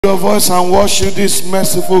Your voice and worship this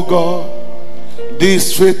merciful God,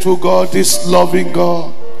 this faithful God, this loving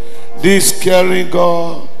God, this caring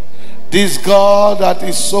God, this God that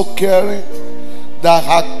is so caring, that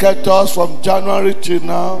has kept us from January till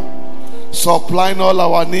now, supplying all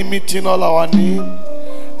our need, meeting all our need.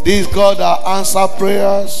 This God that answers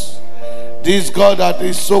prayers, this God that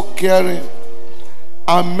is so caring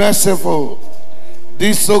and merciful,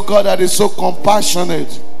 this so God that is so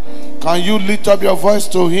compassionate. Can you lift up your voice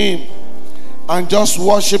to Him and just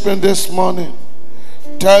worship Him this morning?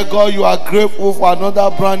 Tell God you are grateful for another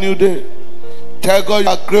brand new day. Tell God you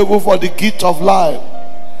are grateful for the gift of life.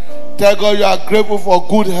 Tell God you are grateful for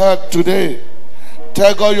good health today.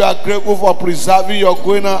 Tell God you are grateful for preserving your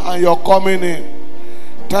going out and your coming in.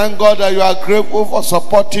 Thank God that you are grateful for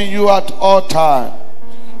supporting you at all times.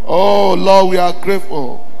 Oh Lord, we are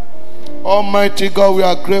grateful. Almighty God, we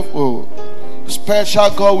are grateful. Special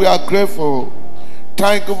God, we are grateful.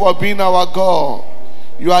 Thank you for being our God.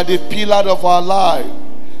 You are the pillar of our life.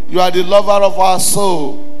 You are the lover of our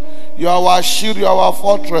soul. You are our shield, you are our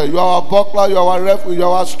fortress. You are our buckler, you are our refuge, you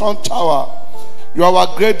are our strong tower. You are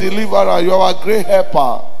our great deliverer, you are our great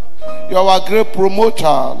helper. You are our great promoter.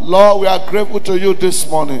 Lord, we are grateful to you this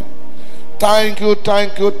morning. Thank you,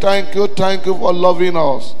 thank you, thank you, thank you for loving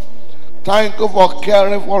us. Thank you for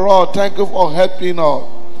caring for us. Thank you for helping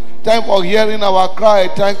us. Thank you for hearing our cry.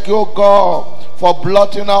 Thank you, God, for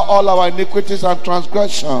blotting out all our iniquities and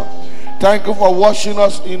transgression. Thank you for washing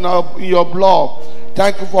us in your blood.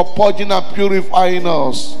 Thank you for purging and purifying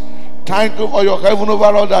us. Thank you for your heaven over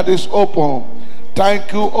all that is open.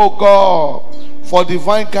 Thank you, oh God, for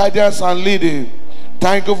divine guidance and leading.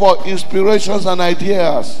 Thank you for inspirations and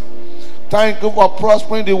ideas. Thank you for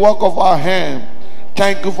prospering the work of our hand.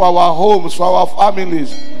 Thank you for our homes, for our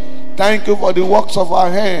families. Thank you for the works of our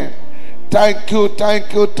hand. Thank you,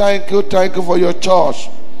 thank you, thank you, thank you for your church.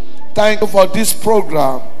 Thank you for this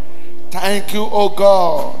program. Thank you, oh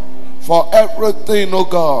God, for everything, oh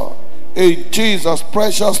God. In Jesus'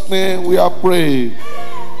 precious name we are praying.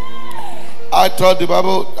 I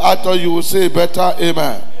thought you would say better,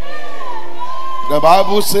 amen. The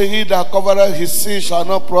Bible says, he that covereth his sin shall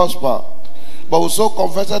not prosper, but whoso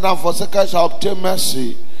confesseth and forsaketh shall obtain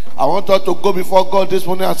mercy. I want us to go before God this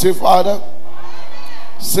morning and say, Father,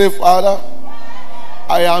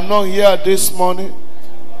 I am not here this morning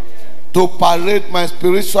to parade my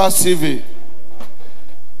spiritual CV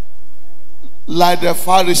like the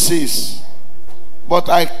Pharisees, but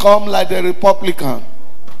I come like the Republican,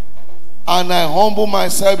 and I humble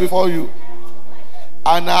myself before you,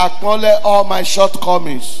 and I acknowledge all my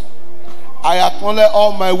shortcomings. I acknowledge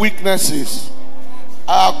all my weaknesses.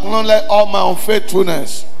 I acknowledge all my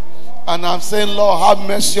unfaithfulness. And I'm saying, Lord, have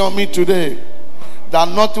mercy on me today, that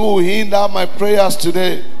nothing will hinder my prayers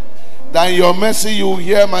today, that in your mercy you will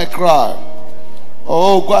hear my cry.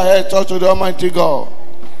 Oh, go ahead, talk to the Almighty God.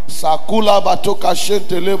 Sakula batoka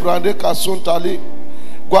shentele brande kasuntali.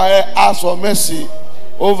 Go ahead, ask for mercy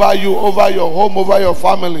over you, over your home, over your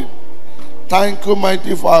family. Thank you,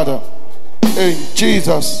 mighty Father. In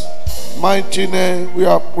Jesus' mighty name we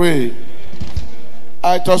are praying.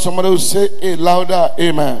 I thought somebody would say a louder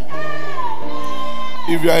amen.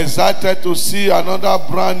 If you are excited to see another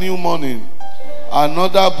brand new morning,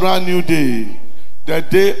 another brand new day, the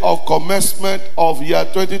day of commencement of year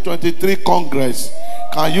 2023 Congress,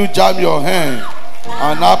 can you jam your hand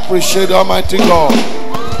and appreciate Almighty God?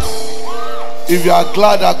 If you are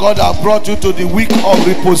glad that God has brought you to the week of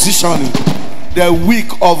repositioning, the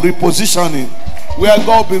week of repositioning, where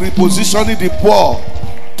God will be repositioning the poor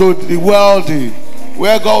to the wealthy,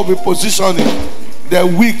 where God will be positioning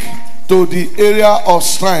the weak to the area of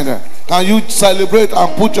strength. Can you celebrate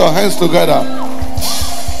and put your hands together?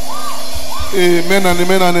 Amen and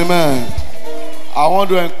amen and amen. I want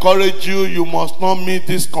to encourage you, you must not miss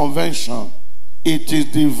this convention. It is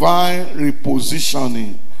divine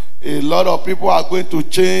repositioning. A lot of people are going to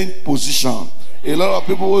change position. A lot of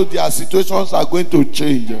people, their situations are going to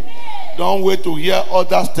change. Don't wait to hear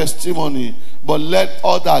others' testimony, but let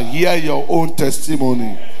others hear your own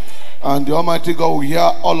testimony. And the Almighty God will hear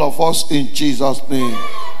all of us in Jesus' name.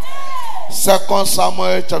 2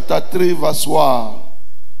 Samuel chapter 3 verse 1.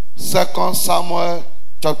 2 Samuel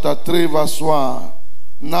chapter 3 verse 1.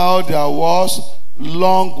 Now there was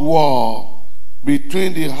long war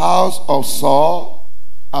between the house of Saul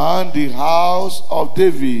and the house of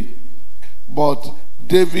David. But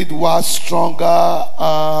David was stronger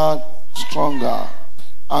and stronger,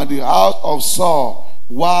 and the house of Saul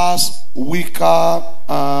was weaker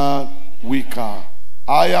and weaker.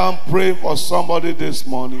 I am praying for somebody this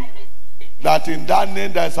morning that in that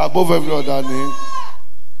name that is above every other name,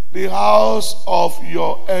 the house of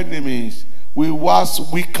your enemies will wax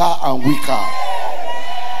weaker and weaker.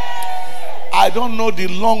 I don't know the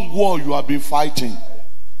long war you have been fighting.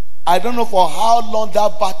 I don't know for how long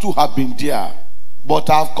that battle has been there. But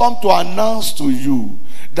I've come to announce to you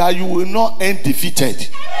that you will not end defeated.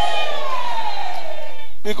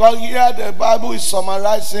 Because here the Bible is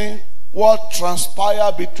summarizing what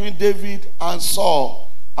transpired between David and Saul.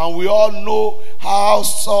 And we all know how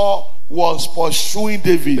Saul was pursuing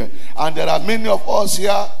David. And there are many of us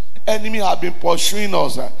here, enemy have been pursuing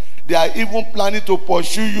us. They are even planning to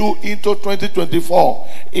pursue you into 2024.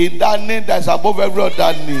 In that name that is above every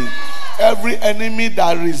other name. Every enemy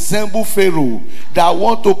that resembles Pharaoh, that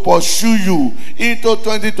want to pursue you into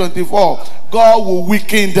 2024, God will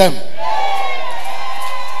weaken them.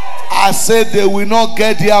 I said they will not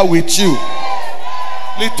get there with you.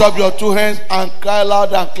 Lift up your two hands and cry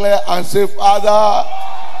loud and clear and say, Father,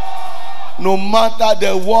 no matter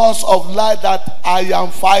the wars of life that I am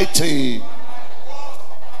fighting,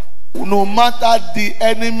 no matter the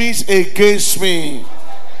enemies against me,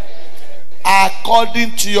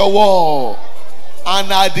 according to your word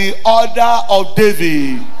and at the order of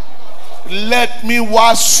David, let me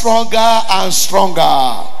work stronger and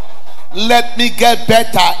stronger. Let me get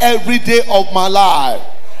better every day of my life.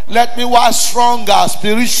 Let me work stronger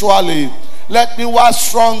spiritually. Let me work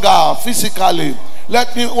stronger physically.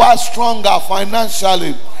 Let me work stronger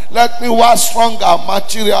financially. Let me work stronger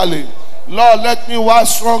materially. Lord, let me work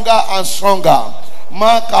stronger and stronger.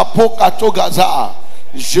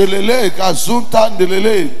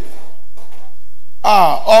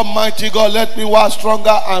 Almighty God, let me work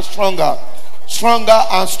stronger and stronger. Stronger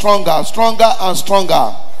and stronger. Stronger and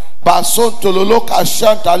stronger.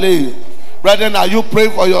 Brethren, are you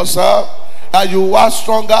praying for yourself that you work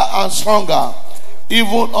stronger and stronger,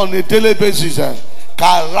 even on a daily basis?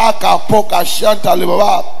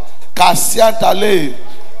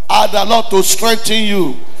 Ask the Lord to strengthen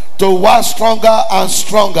you to work stronger and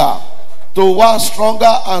stronger. To work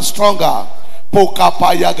stronger and stronger.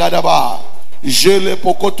 Pokapaya gadaba. Jele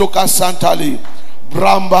pokotoka santali.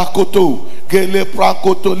 Bramba koto. Gele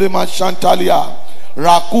prankoto lema shantalia.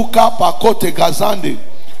 Rakuka pakote gazande.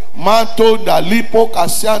 Manto dalipo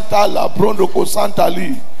kasianta la brondo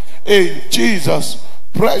kosantali. In Jesus'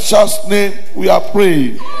 precious name we are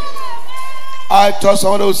praying. I trust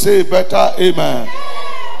someone will say better amen.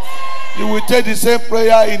 You will take the same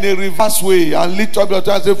prayer in a reverse way and lift up your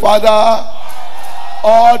hands and say, Father,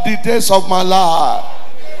 all the days of my life,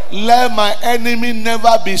 let my enemy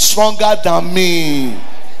never be stronger than me.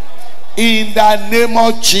 In the name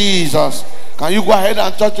of Jesus. Can you go ahead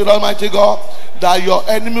and touch the Almighty God that your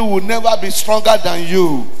enemy will never be stronger than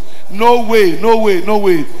you? No way, no way, no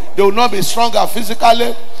way. They will not be stronger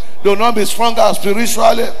physically. They will not be stronger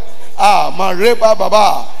spiritually. Mareba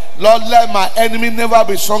Baba. Lord, let my enemy never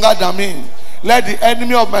be stronger than me. Let the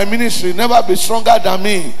enemy of my ministry never be stronger than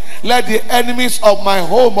me. Let the enemies of my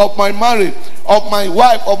home, of my marriage, of my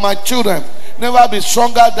wife, of my children never be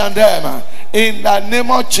stronger than them. In the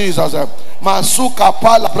name of Jesus. Masuka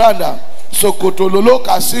pala branda. Sokotololo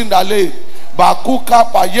kasindale.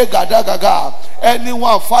 Bakuka payegadagaga.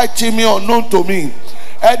 Anyone fighting me unknown to me.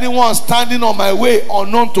 Anyone standing on my way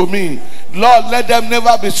unknown to me. Lord, let them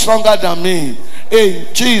never be stronger than me. In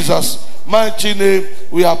Jesus' mighty name,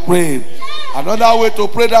 we are praying. Another way to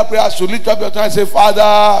pray that prayer is to lift up your hand and say,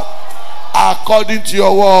 Father, according to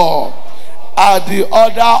your word, at the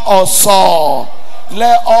order of Saul,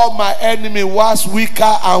 let all my enemies wax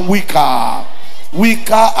weaker and weaker.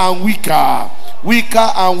 Weaker and weaker.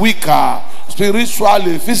 Weaker and weaker.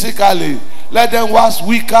 Spiritually, physically, let them wax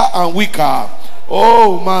weaker and weaker.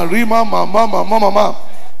 Oh, Marima, mama.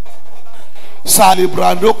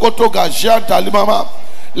 Salibrando kotoga janta limama.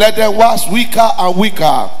 Let them wax weaker and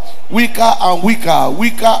weaker. Weaker and weaker.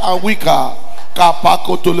 Weaker and weaker.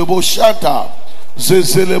 Kapakotolebo shanta.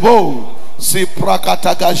 Zezelebo. Si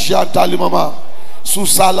prakataga janta limama.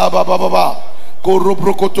 Susala baba baba.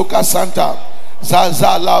 Korobrokotoka santa.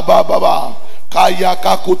 Zazala baba.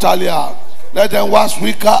 Kayaka kutalia. Let them wax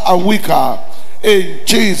weaker and weaker. In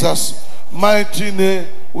Jesus' mighty name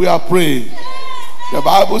we are praying. The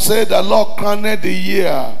Bible said the Lord crowned the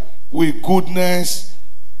year with goodness,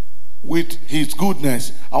 with his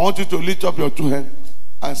goodness. I want you to lift up your two hands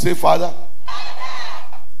and say, Father,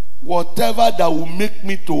 whatever that will make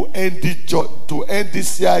me to end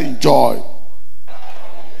this year in joy,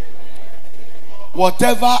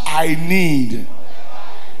 whatever I need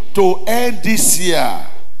to end this year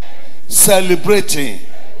celebrating,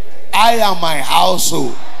 I and my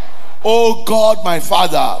household, oh God, my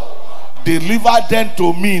Father, deliver them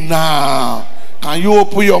to me now. Can you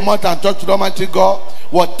open your mouth and talk to the Almighty God?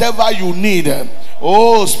 whatever you need,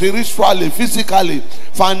 oh, spiritually, physically,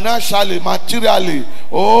 financially, materially,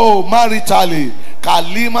 oh, maritally,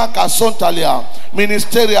 kalima kasontalia,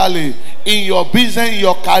 ministerially, in your business, in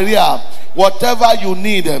your career, whatever you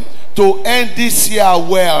need to end this year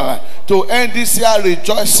well, to end this year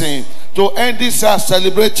rejoicing, to end this year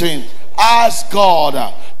celebrating, ask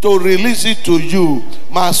God to release it to you.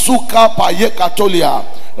 Masuka paye katolia,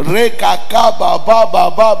 rekaka baba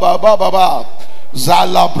baba baba baba,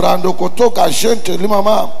 zala brando kotoka gente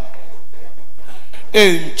limama.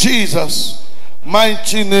 In Jesus'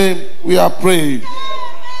 mighty name we are praying.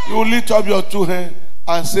 You lift up your two hands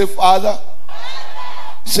and say, Father,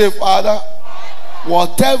 say, Father,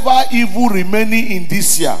 whatever evil remaining in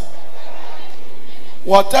this year,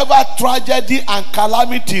 whatever tragedy and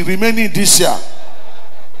calamity remaining this year,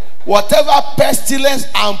 whatever pestilence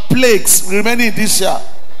and plagues remaining this year,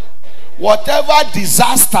 whatever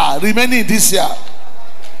disaster remaining this year,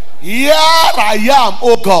 here I am,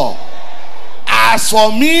 O God. As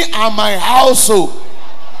for me and my household,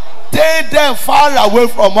 take them far away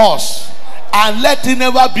from us and let it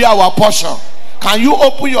never be our portion. Can you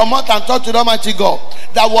open your mouth and talk to the Almighty God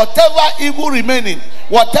that whatever evil remaining,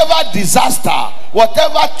 whatever disaster,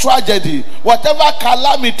 whatever tragedy, whatever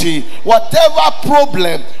calamity, whatever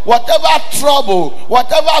problem, whatever trouble,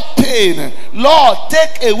 whatever pain, Lord,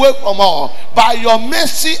 take away from all by your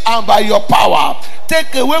mercy and by your power.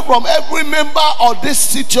 Take away from every member of this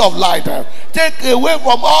city of light. Take away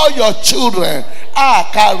from all your children.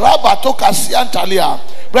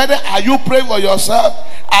 Brother, are you praying for yourself?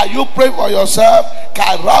 Are you praying for yourself?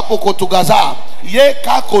 Karabokotugaza.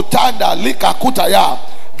 Yeka kotanda lika kutaya.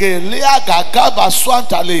 Gelea gagaba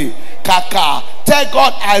swantale. Kaka. Tell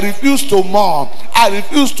God, I refuse to mourn. I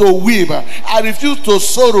refuse to weep. I refuse to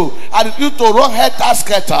sorrow. I refuse to run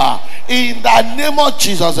head-scatter. In the name of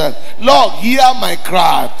Jesus, Lord, hear my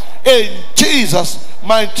cry. In Jesus'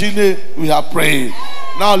 mighty name, we are praying.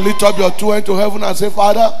 Now lift up your two hands to heaven and say,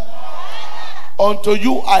 Father, unto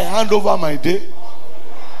you I hand over my day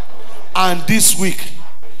and this week.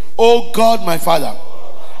 Oh God, my Father,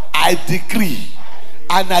 I decree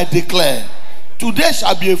and I declare, today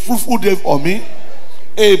shall be a fruitful day for me,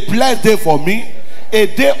 a blessed day for me, a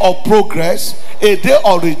day of progress, a day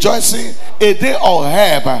of rejoicing, a day of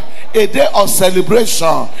help, a day of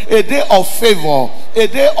celebration, a day of favor, a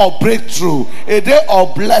day of breakthrough, a day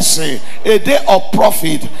of blessing, a day of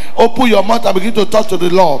profit. Open your mouth and begin to talk to the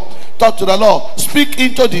Lord. Talk to the Lord. Speak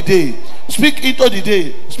into the day. Speak into the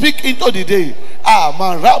day. Speak into the day.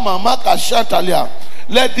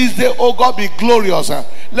 Let this day, oh God, be glorious.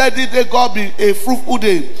 Let this day, God, be a fruitful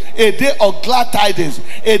day, a day of glad tidings,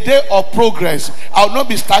 a day of progress. I will not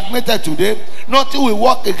be stagnated today. Nothing will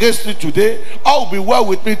work against me today. All will be well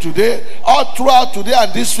with me today, all throughout today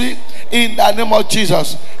and this week, in the name of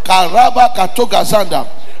Jesus. Karaba katoga zanda,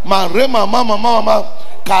 marema mama mama,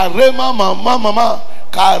 karema mama mama,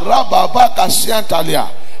 karababa kasiantalia,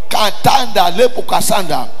 katanda lepu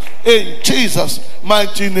kasanda. In Jesus'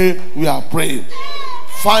 mighty name, we are praying.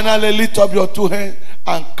 Finally, lift up your two hands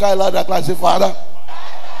and cry out that cry. Say, Father,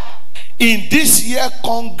 in this year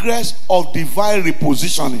Congress of Divine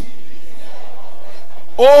Repositioning,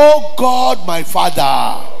 oh God, my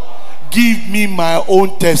Father, give me my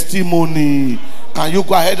own testimony. Can you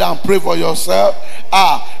go ahead and pray for yourself?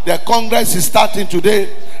 The Congress is starting today.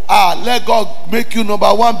 Let God make you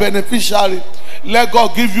number one beneficiary. Let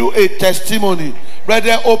God give you a testimony.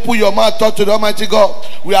 Brethren, open your mouth, talk to the Almighty God.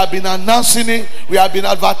 We have been announcing it. We have been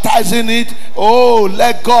advertising it. Oh,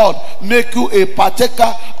 let God make you a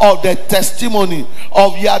partaker of the testimony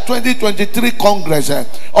of year 2023 Congress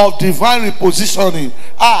of Divine Repositioning.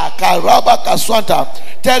 Karaba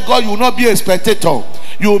Kaswanta. Tell God you will not be a spectator.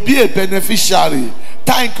 You will be a beneficiary.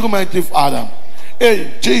 Thank you, mighty Father.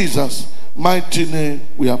 In Jesus' mighty name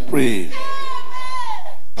we are praying.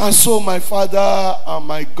 And so my Father and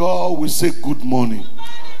my God will say good morning.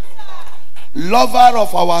 Lover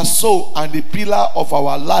of our soul and the pillar of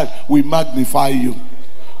our life, we magnify you.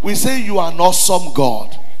 We say you are an awesome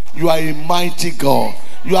God. You are a mighty God.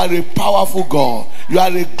 You are a powerful God. You are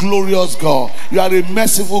a glorious God. You are a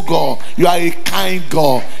merciful God. You are a kind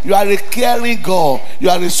God. You are a caring God. You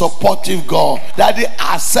are a supportive God. Daddy,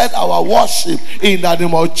 accept our worship in the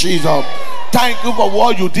name of Jesus. Thank you for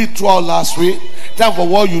what you did throughout last week. Thank you for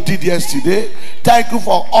what you did yesterday. Thank you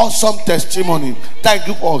for awesome testimony. Thank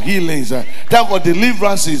you for healings. Thank you for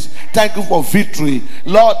deliverances. Thank you for victory.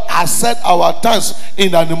 Lord, accept our thanks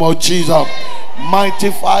in the name of Jesus.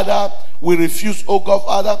 Mighty Father, we refuse, oh God,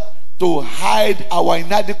 Father, to hide our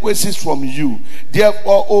inadequacies from you.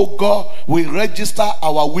 Therefore, oh God, we register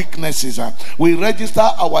our weaknesses. We register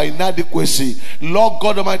our inadequacy. Lord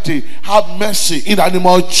God Almighty, have mercy in the name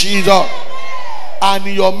of Jesus. And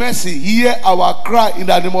in your mercy, hear our cry in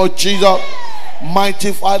the name of Jesus.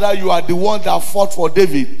 Mighty Father, you are the one that fought for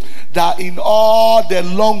David. That in all the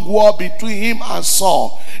long war between him and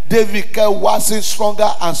Saul, David kept waxing stronger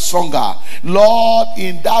and stronger. Lord,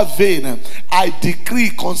 in that vein, I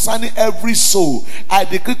decree concerning every soul, I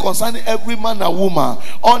decree concerning every man and woman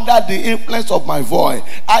under the influence of my voice,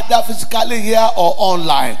 either physically here or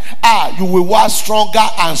online, you will wax stronger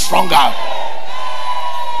and stronger.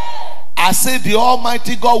 I say the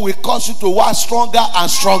Almighty God will cause you to wax stronger and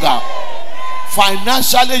stronger.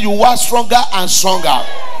 Financially, you wax stronger and stronger.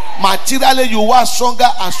 Materially, you are stronger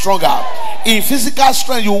and stronger. In physical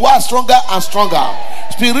strength, you are stronger and stronger.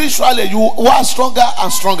 Spiritually, you are stronger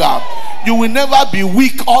and stronger. You will never be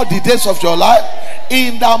weak all the days of your life.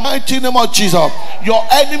 In the mighty name of Jesus, your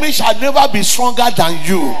enemy shall never be stronger than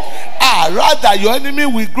you. Rather, your enemy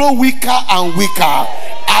will grow weaker and weaker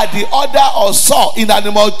at the order of Saul in the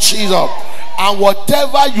name of Jesus. And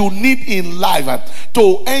whatever you need in life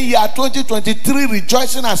to end year 2023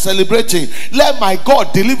 rejoicing and celebrating, let my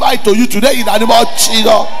God deliver it to you today in the name of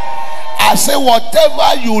Jesus. I say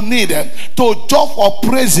whatever you need to jump for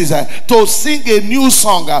praises, to sing a new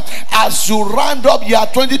song as you round up year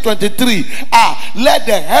 2023, let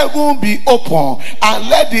the heaven be open and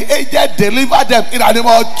let the angel deliver them in the name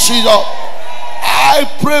of Jesus. I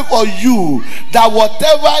pray for you that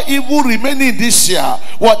whatever evil remaining this year,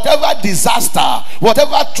 whatever disaster,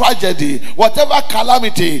 whatever tragedy, whatever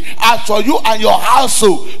calamity, as for you and your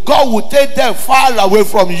household, God will take them far away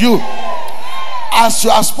from you. As you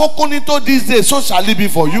have spoken into this day, so shall it be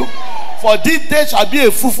for you. For this day shall be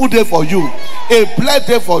a fruitful day for you, a blessed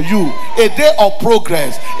day for you, a day of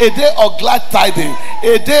progress, a day of glad tidings,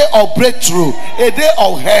 a day of breakthrough, a day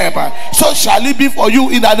of help. So shall it be for you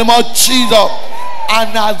in the name of Jesus.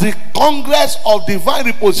 And as the Congress of Divine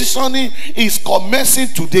Repositioning is commencing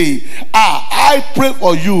today, I pray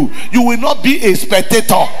for you. You will not be a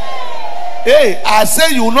spectator. Hey, I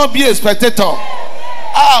say you will not be a spectator.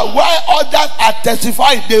 While others are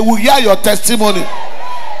testifying, they will hear your testimony.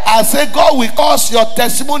 I say God will cause your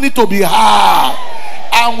testimony to be heard.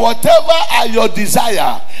 And whatever are your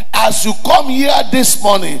desire, as you come here this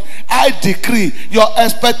morning, I decree your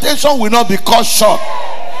expectation will not be cut short.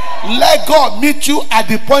 Let God meet you at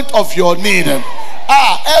the point of your need.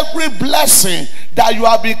 Every blessing that you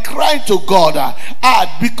have been crying to God,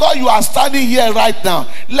 because you are standing here right now,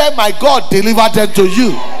 let my God deliver them to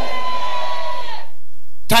you.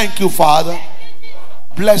 Thank you, Father.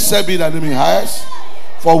 Blessed be the name of highest.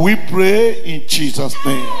 For we pray in Jesus'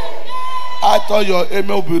 name. I thought your amen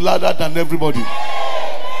will be louder than everybody.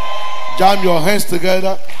 Jam your hands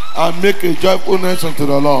together and make a joyful noise unto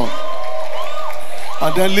the Lord.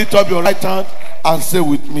 And then lift up your right hand and say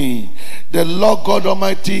with me, the Lord God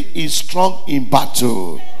Almighty is strong in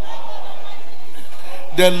battle.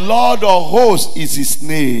 The Lord of hosts is his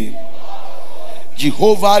name.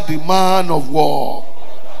 Jehovah, the man of war,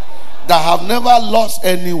 that have never lost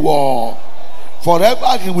any war.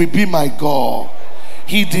 Forever he will be my God.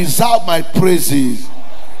 He deserves my praises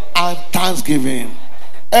and thanksgiving.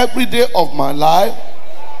 Every day of my life,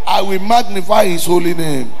 I will magnify his holy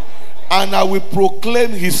name, and I will proclaim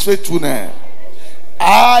his faithfulness.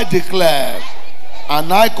 I declare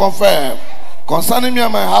and I confirm concerning me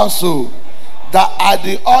and my household, that at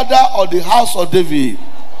the order of the house of David,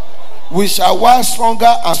 we shall work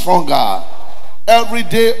stronger and stronger every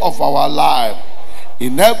day of our life.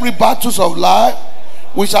 In every battles of life,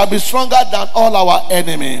 we shall be stronger than all our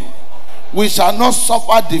enemies. We shall not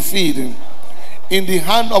suffer defeat in the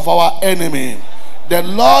hand of our enemy. The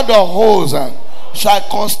Lord of hosts shall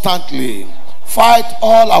constantly fight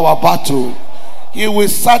all our battle. He will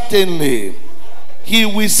certainly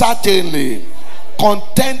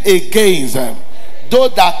contend against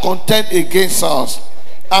those that contend against us,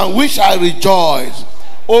 and we shall rejoice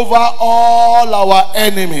over all our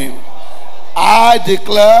enemies. I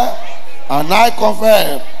declare and I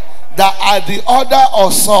confirm that at the order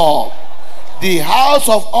of Saul, the house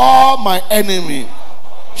of all my enemies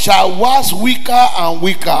shall wax weaker and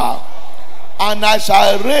weaker, and I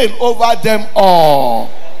shall reign over them all.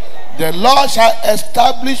 The Lord shall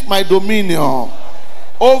establish my dominion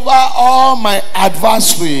over all my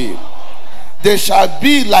adversaries. They shall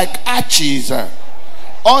be like arches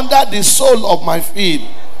under the sole of my feet.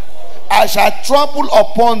 I shall trample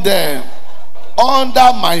upon them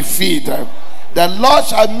under my feet. The Lord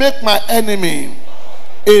shall make my enemy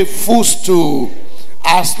a footstool.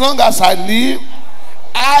 As long as I live,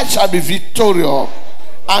 I shall be victorious,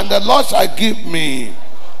 and the Lord shall give me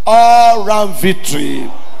all round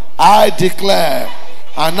victory. I declare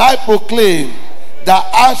and I proclaim that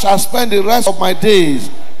I shall spend the rest of my days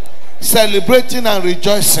celebrating and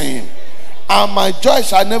rejoicing, and my joy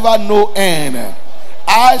shall never know end.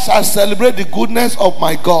 I shall celebrate the goodness of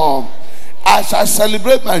my God. I shall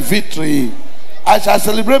celebrate my victory. I shall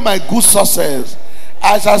celebrate my good success.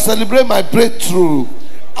 I shall celebrate my breakthrough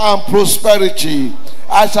and prosperity.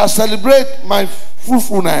 I shall celebrate my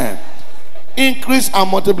fruitfulness, increase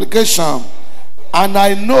and multiplication. And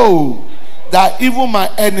I know that even my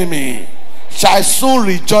enemy shall soon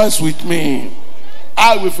rejoice with me.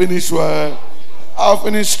 I will finish well. I will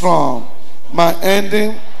finish strong. My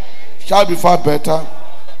ending shall be far better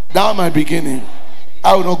than my beginning.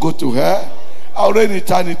 I will not go to hell. I will reign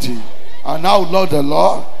eternity. And I will love the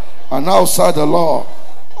Lord. And I will serve the Lord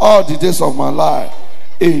all the days of my life.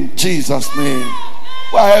 In Jesus' name.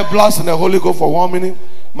 Well, I have blessed in the Holy Ghost for 1 minute.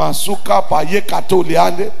 Masuka paye kato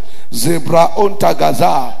liande. Zebra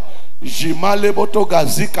ontagaza. Jimale boto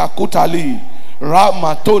gazika kutali.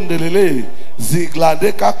 Ramatondelele.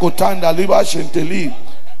 Zigladeka kotanda liba shenteli.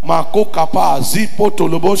 Mako kapa zipo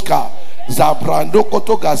toloboska. Zabrando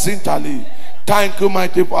koto gazintali. Thank you,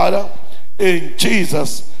 mighty Father. In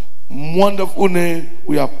Jesus' wonderful name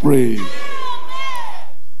we are praying.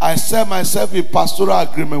 I set myself in pastoral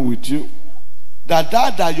agreement with you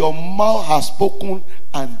that your mouth has spoken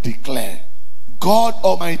and declared, God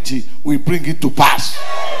Almighty will bring it to pass.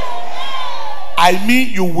 I mean,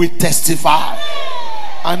 you will testify.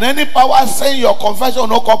 And any power saying your confession will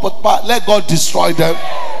not come to pass, let God destroy them.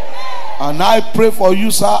 And I pray for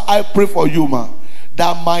you, sir. I pray for you, man,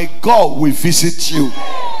 that my God will visit you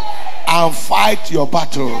and fight your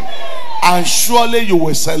battle. And surely you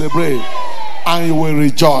will celebrate and you will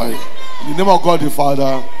rejoice. In the name of God the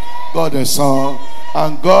Father, God the Son,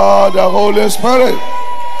 and God the Holy Spirit.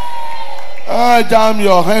 Jam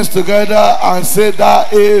your hands together and say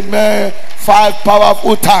that amen 5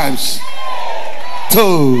 powerful times.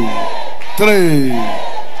 2, 3,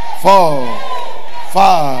 4,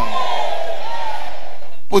 5.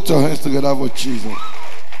 Put your hands together for Jesus.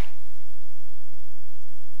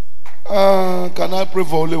 Can I pray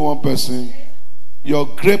for only one person? Your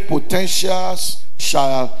great potentials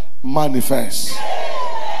shall manifest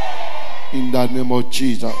in the name of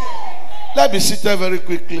Jesus. Let me sit there very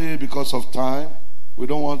quickly because of time. We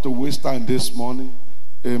don't want to waste time this morning.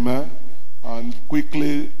 Amen. And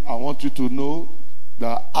quickly, I want you to know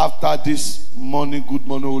that after this morning, good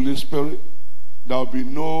morning, Holy Spirit, there will be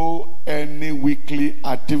no any weekly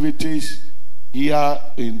activities here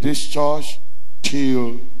in this church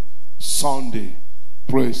till Sunday.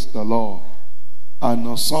 Praise the Lord. And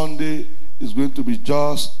on Sunday is going to be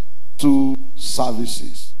just 2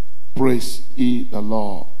 services. Praise ye the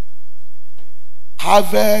Lord.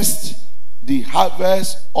 Harvest, the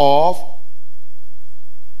harvest of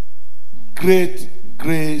great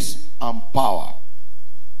grace and power.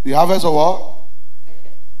 The harvest of what?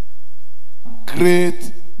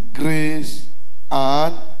 Great grace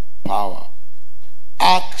and power.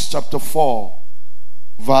 Acts chapter 4,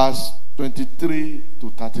 verse 23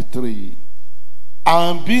 to 33.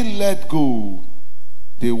 And being let go,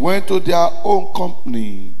 they went to their own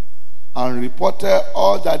company and reported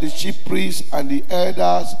all that the chief priests and the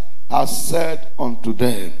elders had said unto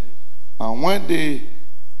them. And when they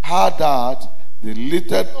heard that, they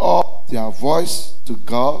lifted up their voice to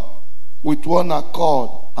God with one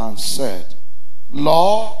accord and said,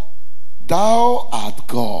 Lord, thou art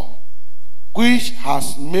God, which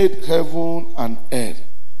hast made heaven and earth,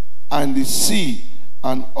 and the sea,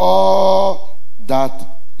 and all that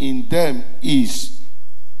in them is,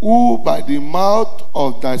 who by the mouth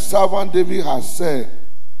of thy servant David has said,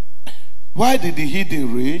 why did the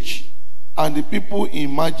heathen rage, and the people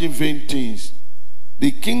imagine vain things?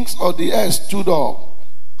 The kings of the earth stood up,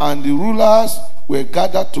 and the rulers were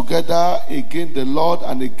gathered together against the Lord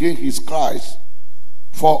and against his Christ.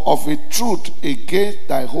 For of a truth against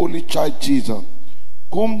thy holy child Jesus,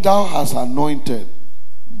 whom thou hast anointed,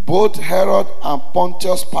 both Herod and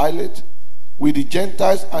Pontius Pilate, with the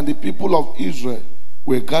Gentiles and the people of Israel,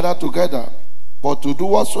 were gathered together, for to do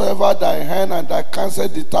whatsoever thy hand and thy counsel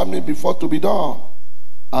determined before to be done.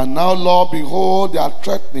 And now, Lord, behold, they are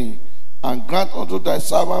threatening, and grant unto thy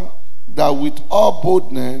servant that with all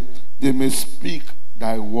boldness they may speak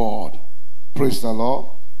thy word. Praise the Lord.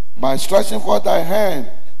 By stretching forth thy hand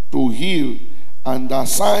to heal, and that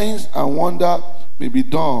signs and wonder may be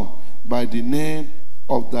done by the name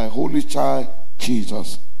of thy holy child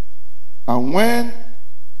Jesus. And when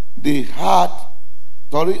they had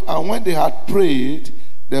prayed,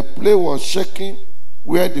 the place was shaken,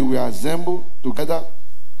 where they were assembled together,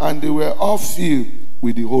 and they were all filled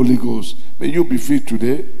with the Holy Ghost. May you be filled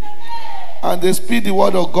today. And they speak the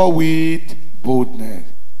word of God with boldness.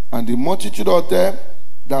 And the multitude of them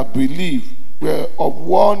that believed were of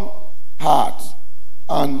one heart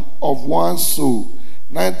and of one soul.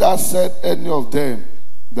 Neither said any of them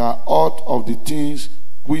that aught of the things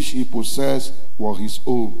which he possessed were his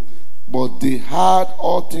own, but they had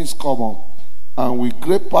all things common, and with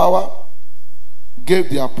great power gave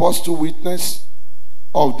the apostle witness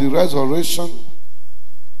of the resurrection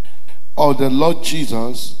of the Lord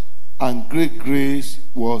Jesus, and great grace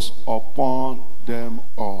was upon them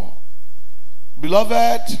all.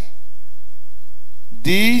 Beloved,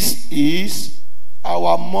 this is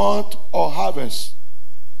our month of harvest.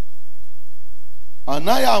 And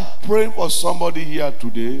I am praying for somebody here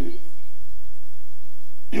today.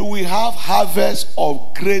 You will have harvest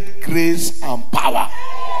of great grace and power.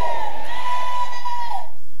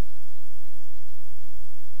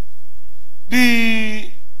 The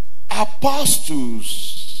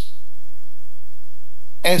apostles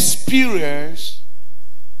experienced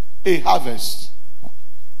a harvest.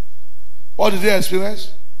 What did they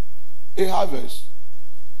experience? A harvest.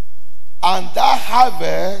 And that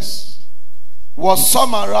harvest was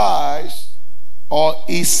summarized, or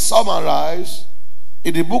is summarized,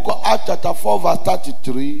 in the book of Acts chapter 4 verse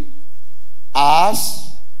 33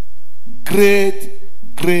 as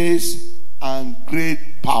great grace and great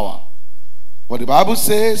power. What the Bible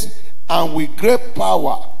says, and with great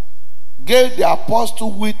power gave the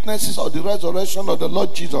apostle witnesses of the resurrection of the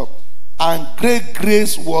Lord Jesus, and great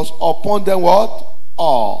grace was upon them what?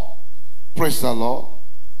 All. Praise the Lord.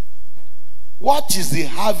 What is the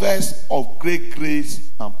harvest of great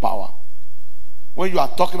grace and power? When you are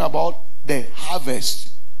talking about the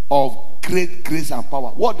harvest of great grace and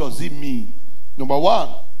power, what does it mean? Number one,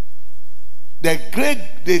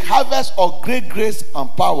 the harvest of great grace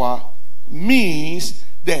and power means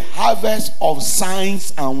the harvest of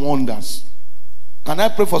signs and wonders. Can I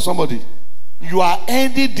pray for somebody? You are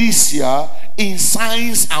ending this year in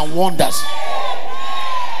signs and wonders.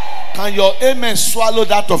 Can your amen swallow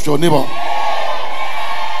that of your neighbor?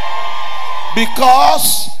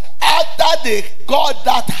 Because after they got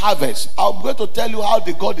that harvest, I'm going to tell you how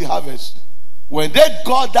they got the harvest. When they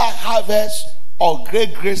got that harvest of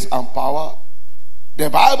great grace and power, the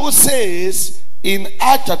Bible says in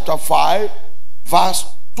Acts chapter 5 verse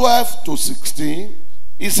 12 to 16,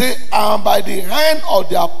 it says, and by the hand of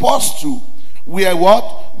the apostle were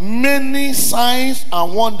what? Many signs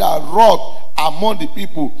and wonders wrought among the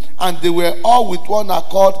people, and they were all with one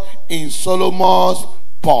accord in Solomon's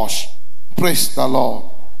porch. Praise the Lord.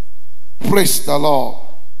 Praise the Lord.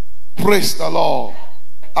 Praise the Lord.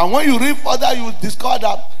 And when you read further, you will discover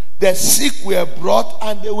that the sick were brought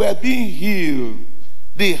and they were being healed.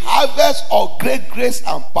 The harvest of great grace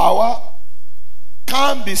and power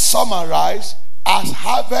can be summarized as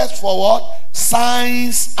harvest for what?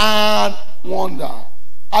 Signs and wonder.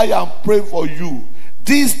 I am praying for you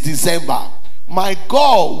this December. My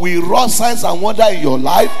God will run signs and wonder in your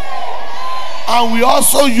life, and we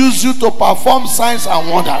also use you to perform signs and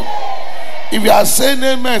wonders. If you are saying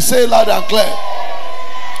amen, say loud and clear.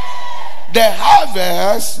 The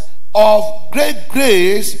harvest of great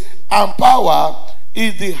grace and power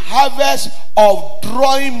is the harvest of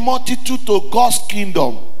drawing multitude to God's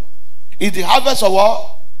kingdom. Is the harvest of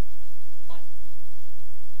what?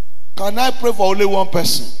 Can I pray for only one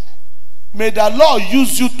person? May the Lord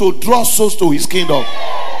use you to draw souls to his kingdom.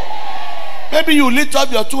 Maybe you lift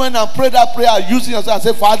up your two hands and pray that prayer using yourself and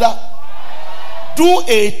say, Father, do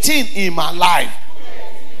a thing in my life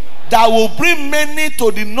that will bring many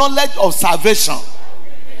to the knowledge of salvation.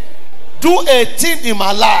 Do a thing in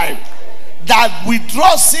my life that will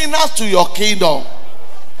draw sinners to your kingdom.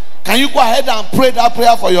 Can you go ahead and pray that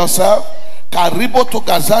prayer for yourself? Karibo to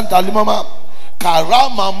kazanta limama, kara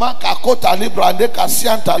mama kakota librande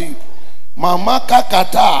kasianta, mama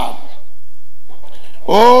kakata.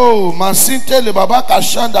 Oh, masinte le baba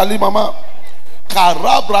kashanda li mama,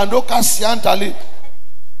 kara brando kasianta li,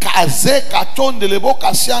 kaze katonde lebo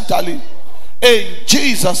kasianta li. In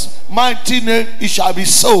Jesus' mighty name, it shall be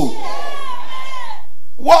so.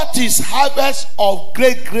 What is harvest of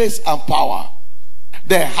great grace and power?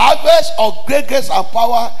 The harvest of great grace and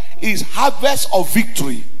power is harvest of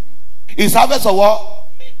victory. Is harvest of what?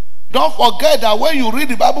 Don't forget that when you read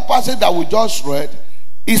the Bible passage that we just read,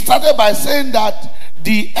 it started by saying that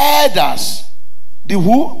the elders, the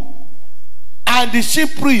who? And the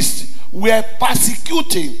chief priests were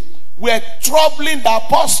persecuting, were troubling the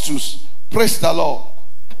apostles. Praise the Lord.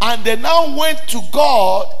 And they now went to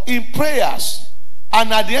God in prayers.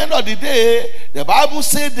 And at the end of the day, the Bible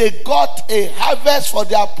says they got a harvest for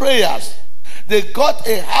their prayers. They got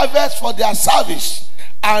a harvest for their service.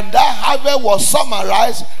 And that harvest was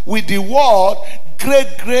summarized with the word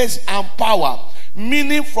great grace and power.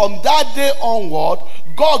 Meaning from that day onward,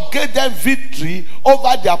 God gave them victory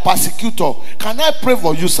over their persecutor. Can I pray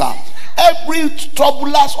for you, sir? Every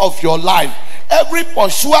troublers of your life, every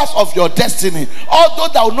pursuers of your destiny, all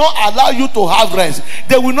those that will not allow you to have rest,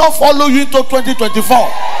 they will not follow you into 2024.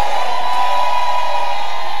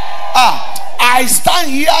 I stand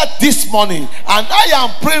here this morning and I am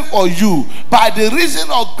praying for you. By the reason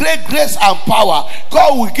of great grace and power,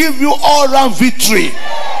 God will give you all-round victory.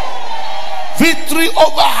 Victory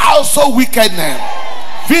over household wickedness.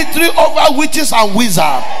 Victory over witches and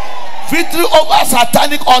wizards. Victory over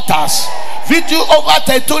satanic altars. Victory over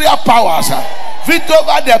territorial powers. Victory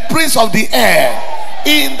over the prince of the air.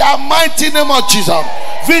 In the mighty name of Jesus.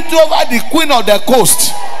 Victory over the queen of the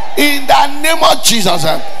coast. In the name of Jesus.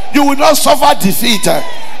 You will not suffer defeat.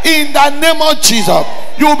 In the name of Jesus.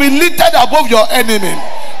 You will be lifted above your enemy.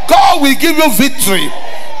 God will give you victory.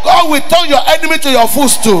 God will turn your enemy to your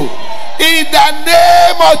footstool. In the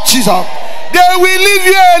name of Jesus. They will leave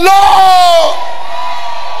you alone.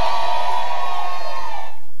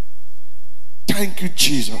 Thank you,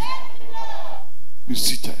 Jesus. Be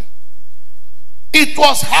seated. It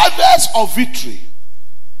was harvest of victory.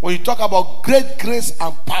 When you talk about great grace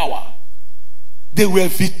and power, they were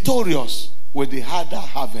victorious when they had that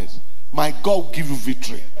harvest. My God will give you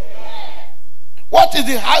victory. What is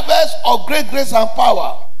the harvest of great grace and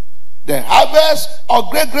power? The harvest of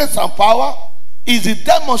great grace and power is the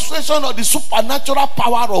demonstration of the supernatural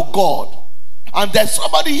power of God. And there's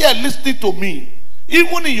somebody here listening to me.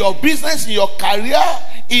 Even in your business, in your career,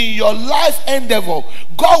 in your life endeavor,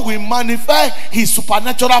 God will manifest his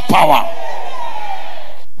supernatural power.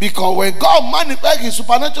 Because when God manifests his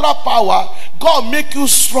supernatural power, God make you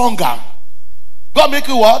stronger. God make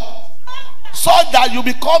you what? So that you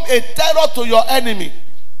become a terror to your enemy.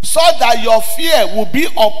 So that your fear will be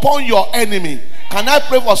upon your enemy. Can I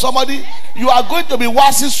pray for somebody? You are going to be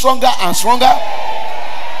waxing stronger and stronger.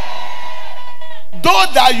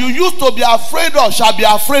 Those that you used to be afraid of shall be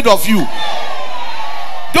afraid of you.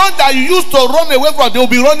 Those that you used to run away from, they will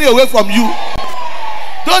be running away from you.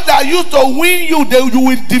 Those that used to win you, you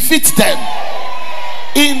will defeat them.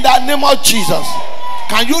 In the name of Jesus.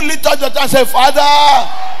 Can you lift up your hand and say, Father,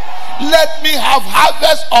 let me have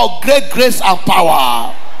harvest of great grace and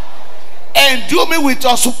power. Endue me with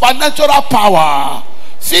your supernatural power.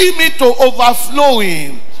 Fill me to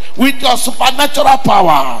overflowing with your supernatural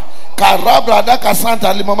power. Karabrada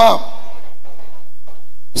kasanta limama.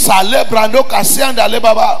 Salebrando kasianda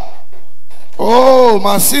lebaba. Oh,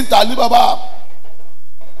 masinta libaba.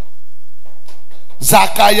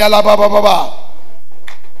 Zakaya la baba baba.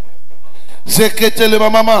 Zekete le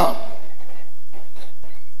mama.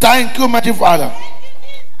 Thank you, mighty Father.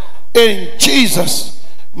 In Jesus'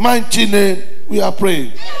 mighty name we are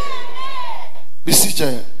praying. Be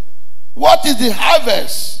seated. What is the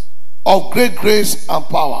harvest of great grace and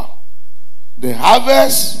power? The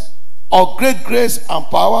harvest of great grace and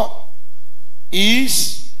power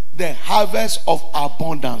is the harvest of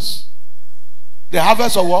abundance. The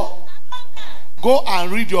harvest of what? Go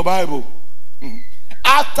and read your Bible.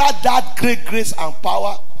 After that great grace and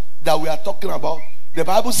power that we are talking about, the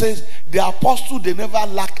Bible says the apostles, they never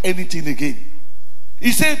lack anything again.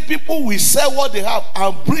 He said people will sell what they have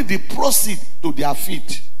and bring the proceeds to their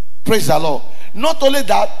feet. Praise the Lord. Not only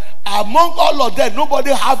that, among all of them,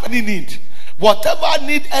 nobody have any need. Whatever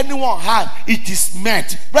need anyone has, it is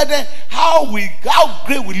met. Brethren, how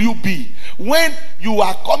great will you be when you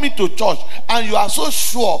are coming to church and you are so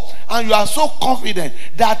sure and you are so confident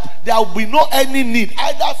that there will be no any need,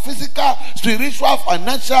 either physical, spiritual,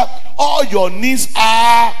 financial, all your needs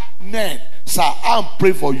are met. Sir, I'm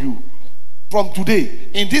praying for you. From today,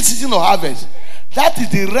 in this season of harvest, that is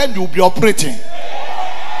the realm you will be operating.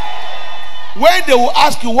 When they will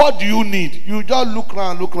ask you, what do you need? You just look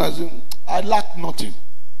around and say, I lack nothing.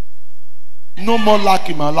 No more lack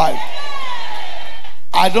in my life.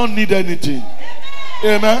 I don't need anything.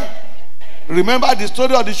 Amen. Remember the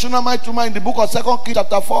story of the Shunammite woman in the book of 2 Kings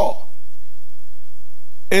chapter 4.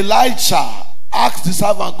 Elijah asked the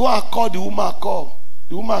servant, go and call the woman. Call.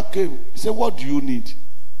 The woman came. He said, what do you need?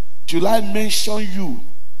 Should I mention you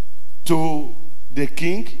to the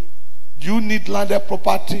king? Do you need landed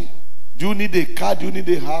property? Do you need a car? Do you need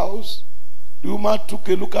a house? The woman took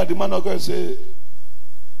a look at the man of God and said,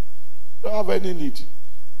 don't have any need.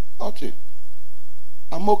 Okay.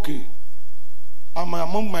 I'm okay. I'm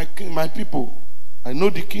among my people. I know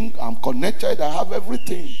the king. I'm connected. I have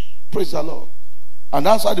everything. Praise the Lord. And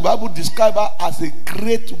that's why the Bible describes her as a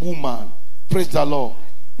great woman. Praise the Lord.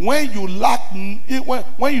 When you lack,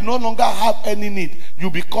 when you no longer have any need, you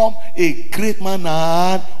become a great man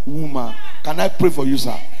and woman. Can I pray for you,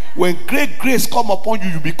 sir? When great grace come upon you,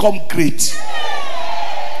 you become great.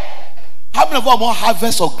 How many of us want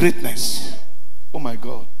harvest of greatness? Oh my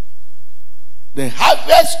God. The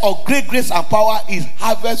harvest of great grace and power is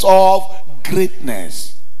harvest of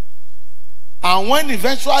greatness. And when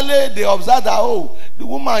eventually they observe that, oh, the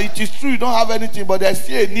woman, it is true you don't have anything, but there's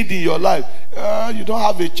still a need in your life. You don't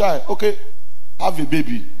have a child. Okay, have a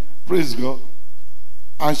baby. Praise God.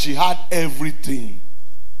 And she had everything.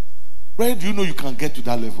 Where do you know you can get to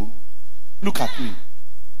that level? Look at me.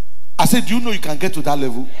 I said, do you know you can get to that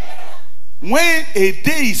level? When a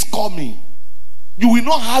day is coming, you will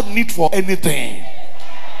not have need for anything.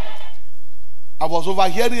 I was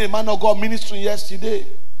overhearing a man of God ministering yesterday.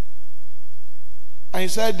 And he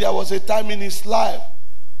said there was a time in his life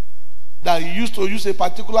that he used to use a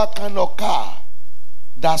particular kind of car.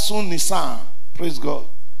 Datsun Nissan. Praise God.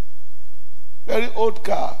 Very old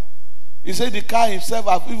car. He said the car himself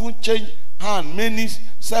have even changed hands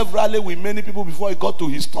severally with many people before he got to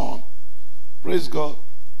his turn. Praise God.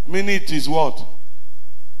 Meaning it is what?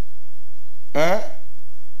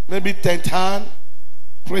 Maybe 10th hand.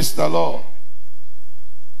 Praise the Lord.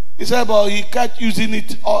 He said, but he kept using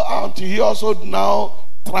it until he also now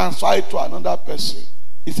transferred it to another person.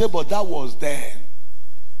 He said, but that was then.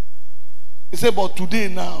 He said, but today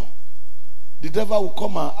now, the devil will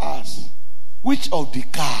come and ask, which of the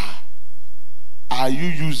car are you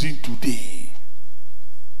using today?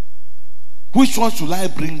 Which one should I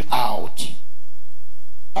bring out?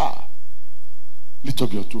 Lift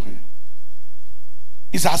up your two hands.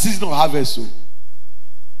 It's a season of harvest. So.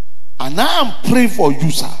 And now I'm praying for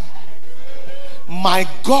you, sir. My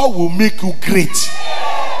God will make you great.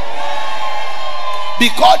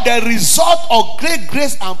 Because the result of great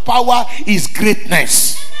grace and power is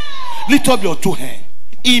greatness. Lift up your two hands.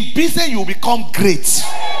 In business, you become great.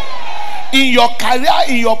 In your career,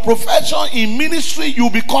 in your profession, in ministry, you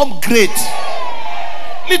become great.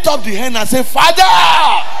 Lift up the hand and say, Father,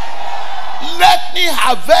 let me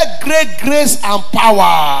have a great grace and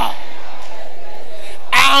power.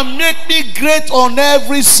 And make me great on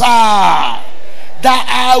every side, that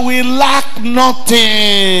I will lack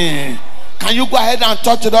nothing. Can you go ahead and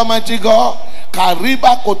touch the Almighty God?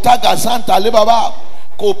 Kariba kotaga santa lebaba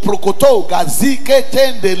ko prokoto gazike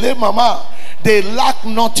tendele mama. They lack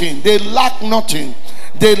nothing. They lack nothing.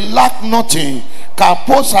 They lack nothing.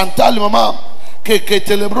 Kapo santa mama ke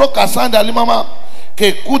telebro kasanda mama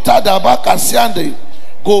ke kuta daba kasiande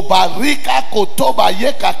go barika kotoba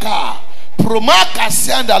yekaka.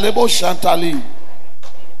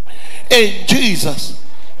 In Jesus'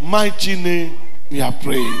 mighty name, we are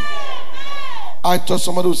praying. I thought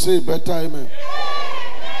somebody would say better, amen.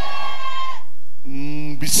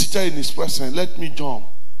 Be seated in his presence. Let me jump.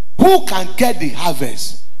 Who can get the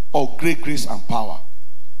harvest of great grace and power?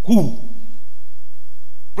 Who?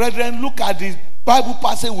 Brethren, look at the Bible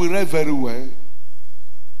passage we read very well.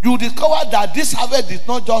 You discover that this harvest did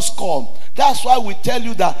not just come. That's why we tell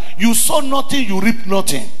you that you sow nothing, you reap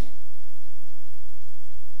nothing.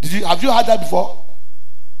 Have you heard that before?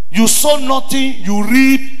 You sow nothing, you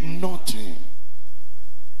reap nothing.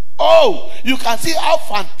 Oh, you can see how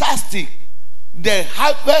fantastic the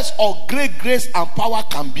harvest of great grace and power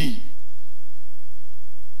can be.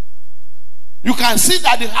 You can see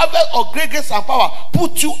that the harvest of great grace and power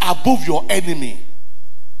puts you above your enemy,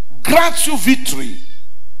 grants you victory,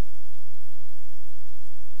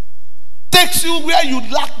 takes you where you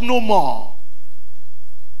lack no more,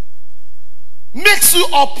 makes you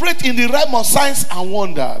operate in the realm of signs and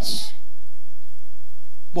wonders.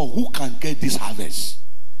 But who can get this harvest?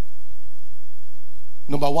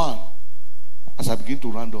 Number one, as I begin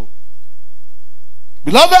to round up,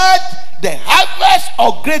 beloved, the harvest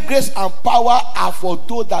of great grace and power are for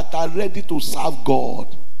those that are ready to serve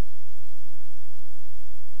God.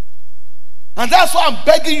 And that's why I'm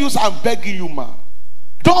begging you, man.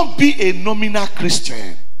 Don't be a nominal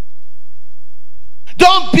Christian.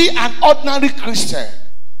 Don't be an ordinary Christian.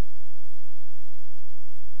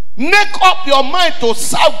 Make up your mind to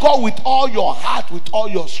serve God with all your heart, with all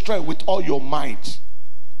your strength, with all your might.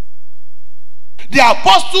 The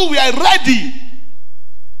apostles were ready.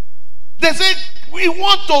 They said, we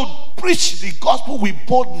want to preach the gospel with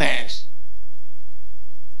boldness.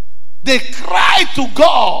 They cried to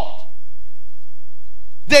God.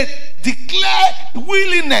 They declared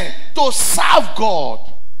willingness to serve God.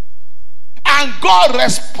 And God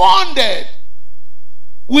responded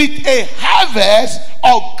with a harvest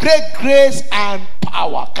of great grace and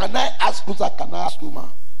power. Can I ask you, sir? Can I ask you, ma?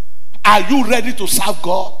 Are you ready to serve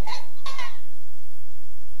God?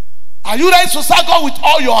 Are you ready to serve God with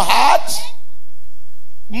all your heart?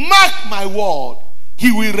 Mark my word,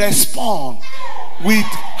 he will respond with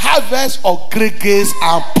harvest of great grace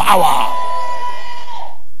and power.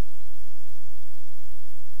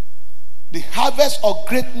 The harvest of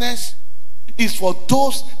greatness is for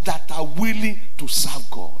those that are willing to serve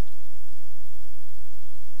God.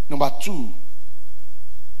 Number 2,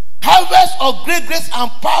 harvest of great grace and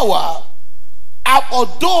power are for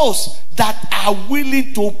those that are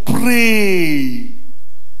willing to pray.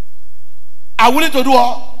 Are willing to do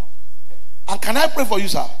what? And can I pray for you,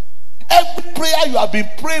 sir? Every prayer you have been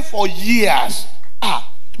praying for years,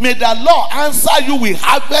 may the Lord answer you with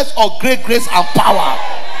harvest of great grace and power.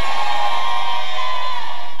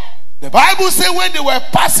 The Bible says when they were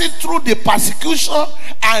passing through the persecution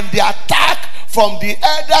and the attack from the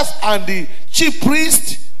elders and the chief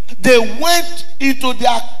priests, they went into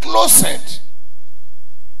their closet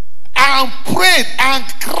and prayed and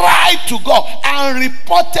cried to God and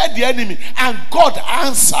reported the enemy, and God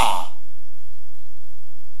answered.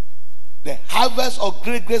 The harvest of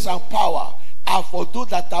great grace and power are for those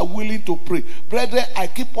that are willing to pray. Brethren, I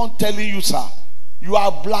keep on telling you, sir, you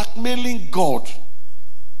are blackmailing God.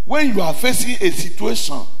 When you are facing a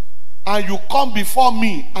situation and you come before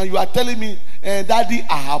me and you are telling me, Daddy,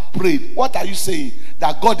 I have prayed. What are you saying?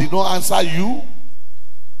 That God did not answer you?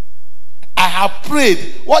 I have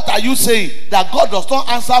prayed. What are you saying? That God does not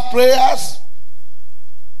answer prayers?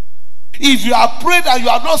 If you have prayed and you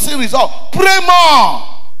have not seen result, pray more.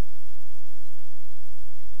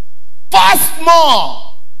 Fast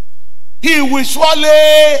more. He will surely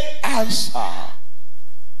answer.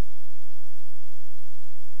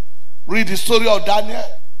 Read the story of Daniel.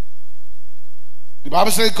 The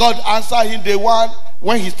Bible says God answered him day one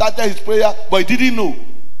when he started his prayer, but he didn't know.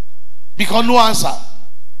 Because no answer.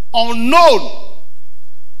 Unknown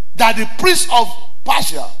that the prince of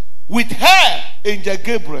Persia with her angel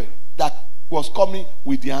Gabriel that was coming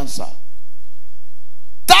with the answer.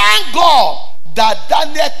 Thank God that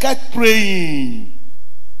Daniel kept praying.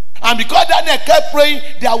 And because Daniel kept praying,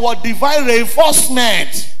 there was divine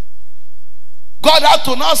reinforcement. God had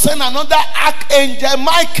to now send another archangel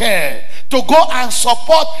Michael to go and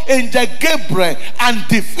support angel Gabriel and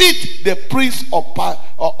defeat the prince of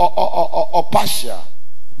Persia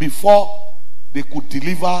before they could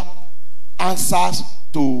deliver answers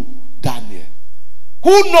to Daniel.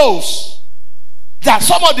 Who knows that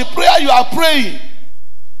some of the prayer you are praying,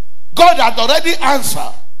 God had already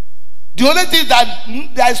answered. The only thing that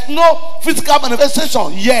there is no physical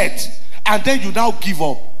manifestation yet, and then you now give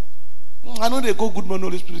up. I know they go good morning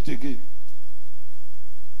Holy Spirit again.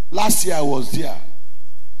 Last year I was there.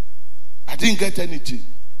 I didn't get anything.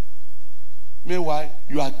 Meanwhile,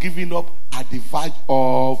 you are giving up at the verge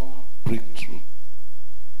of breakthrough.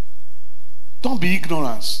 Don't be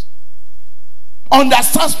ignorant.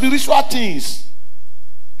 Understand spiritual things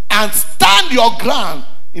and stand your ground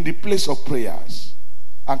in the place of prayers.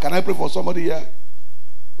 And can I pray for somebody here?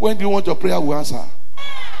 When do you want your prayer will answer?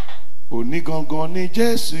 Onigangan ni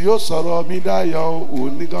Jesu yóò sọ̀rọ̀ mi dayọ̀.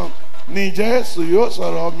 Onigangan ni Jesu yóò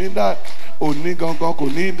sọ̀rọ̀ mi dayọ̀. Onigangan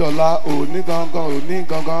kò ní dọ̀la.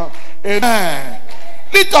 Onigangan. Amen.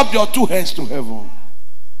 Lift up your two hands to heaven,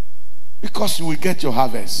 because you will get your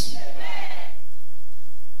harvest.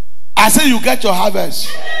 I say you get your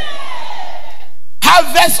harvest.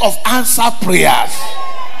 Harvest of answered prayers.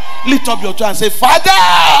 Lift up your two hands and say,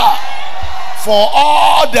 Father, for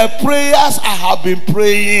all the prayers I have been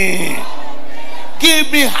praying,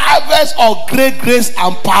 give me harvest of great grace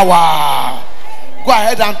and power. Go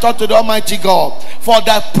ahead and talk to the Almighty God. For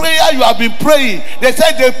the prayer you have been praying, they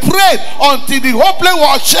said they prayed until the whole place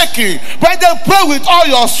was shaking. But then pray with all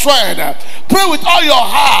your strength. Pray with all your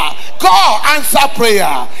heart. God answer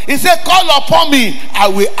prayer. He said, call upon me, I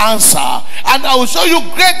will answer. And I will show you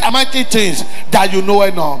great and mighty things that you know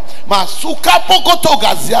and not. Masuka pokoto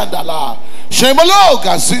gaziandala. Shemolo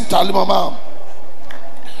gazinta limama.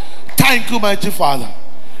 Thank you, mighty Father.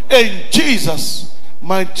 In Jesus'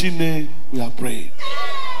 mighty name we are praying.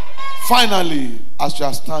 Finally, as you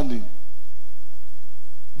are standing,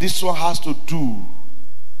 this one has to do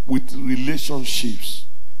with relationships.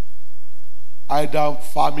 Either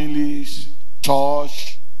families,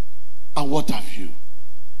 church, and what have you.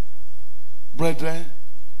 Brethren,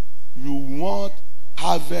 you want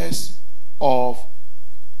harvest of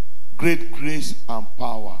great grace and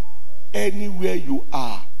power. Anywhere you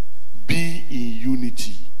are, be in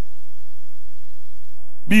unity.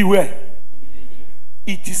 Beware.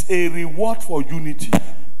 It is a reward for unity.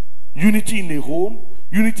 Unity in a home,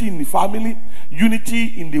 unity in the family,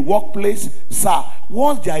 unity in the workplace. Sir,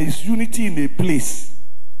 once there is unity in a place,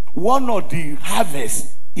 one of the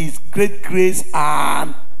harvests is great grace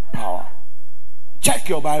and power. Check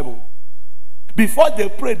your Bible. Before they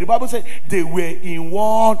prayed, the Bible said they were in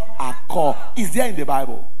one accord. Is there in the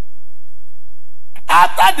Bible?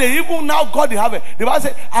 After they even now got the harvest, the Bible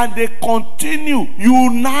said, and they continue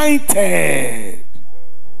united.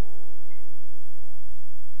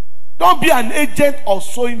 Don't be an agent of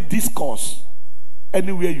sowing discourse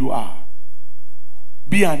anywhere you are.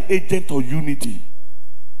 Be an agent of unity.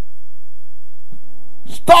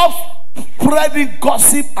 Stop spreading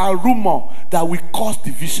gossip and rumor that will cause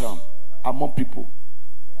division among people,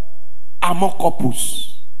 among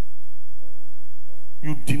couples.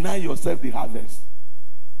 You deny yourself the harvest.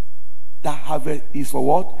 That harvest is for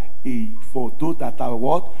what? For those that are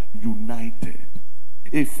what? United.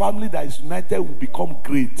 A family that is united will become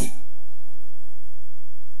great.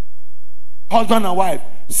 Husband and wife,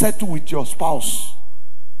 settle with your spouse.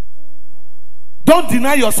 Don't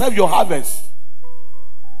deny yourself your harvest.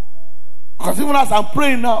 Because even as I'm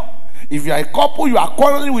praying now, if you are a couple, you are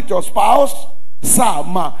quarreling with your spouse, sir,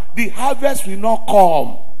 ma, the harvest will not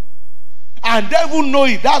come. And devil know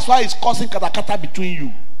it. That's why it's causing katakata between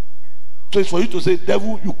you. So it's for you to say,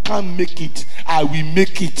 devil, you can't make it. I will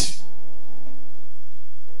make it.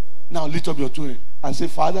 Now lift up your two hands and say,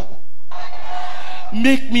 Father,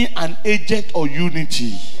 make me an agent of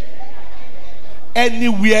unity.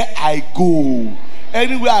 Anywhere I go,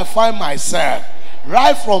 anywhere I find myself,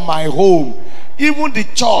 right from my home, even the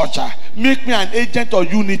church, make me an agent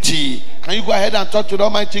of unity. Can you go ahead and talk to the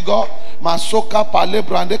Almighty God? Masoka pale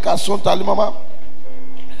brande kason tali mama.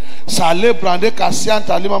 Sale brande kasian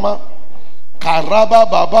tali mama. Karaba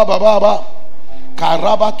baba baba.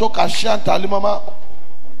 Karaba to kasian tali mama.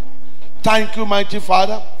 Thank you, mighty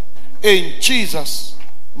Father. In Jesus'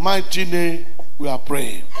 mighty name, we are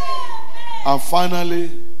praying. And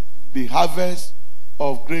finally, the harvest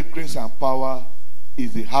of great grace and power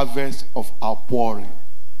is the harvest of outpouring.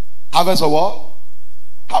 Harvest of what?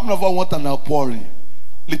 How many of us want an outpouring?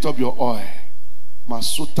 Lift up your oil.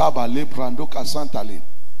 Masuta bale brando kasantale.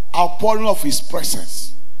 Outpouring of his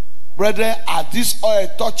presence. Brethren, as this oil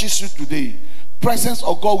touches you today, presence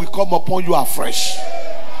of God will come upon you afresh.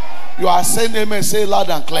 You are saying amen, say loud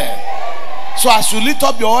and clear. So as you lift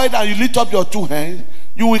up your oil and you lift up your two hands,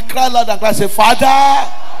 you will cry loud and cry, say, Father,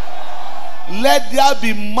 let there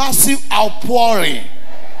be massive outpouring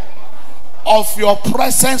of your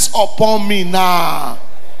presence upon me now.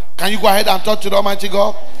 Can you go ahead and talk to the Almighty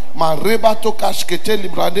God? Mareba to kashkete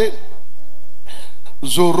librade.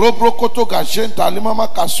 Zorobro koto gashen tali mama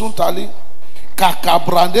kasun tali.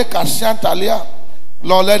 Kakabrande kasyan talia.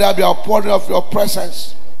 Lord, let there be outpouring of your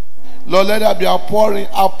presence. Lord, let there be outpouring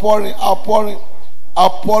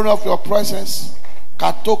of your presence.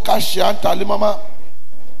 Kato kasyan tali mama.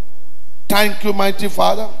 Thank you, mighty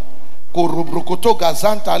Father. Korobro koto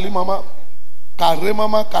gazan tali mama. Kare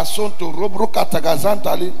mama kason to robro katagazan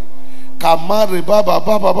tali. Kamare baba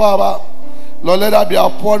baba baba. Lord, let there be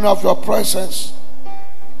outpouring of your presence.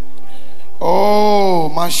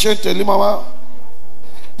 Oh, mashente mama.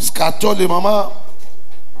 Skatoli mama.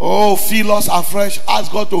 Oh, fill us afresh.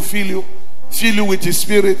 Ask God to fill you. Fill you with his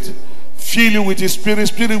spirit. Fill you with his spirit.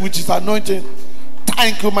 Spirit with his anointing.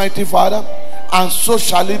 Thank you, mighty Father. And so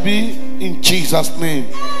shall it be in Jesus' name.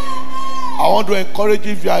 I want to encourage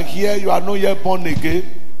you, if you are here, you are not yet born again.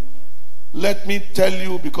 Let me tell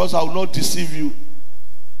you, because I will not deceive you.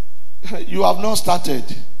 You have not started.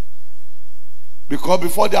 Because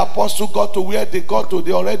before the apostle got to where they got to,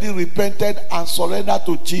 they already repented and surrendered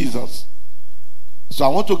to Jesus. So I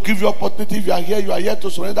want to give you opportunity. If you are here to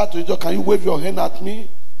surrender to Jesus. Can you wave your hand at me?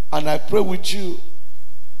 And I pray with you.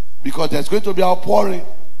 Because there's going to be an outpouring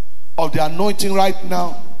of the anointing right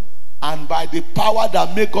now. And by the power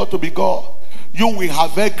that make God to be God, you will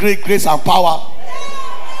have very great grace and power.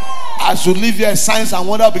 As you live here, signs and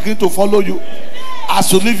wonders begin to follow you.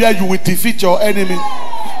 As you live here, you will defeat your enemy.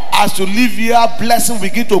 As you live here, blessing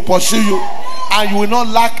begin to pursue you. And you will not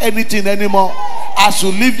lack anything anymore. As you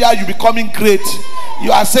live here, you becoming great.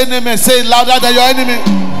 You are saying amen. Say it louder than your enemy.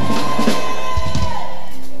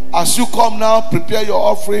 As you come now, prepare your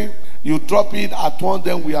offering. You drop it at once,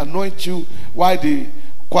 then we anoint you while the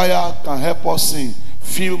choir can help us sing.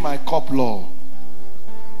 Fill my cup, Lord.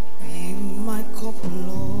 Fill my cup,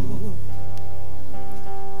 Lord.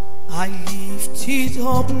 I lift it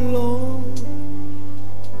up, Lord.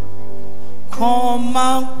 Come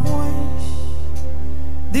and quench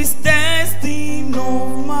this thirsting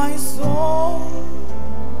of my soul.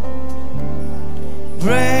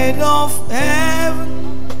 Bread of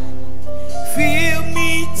heaven, fill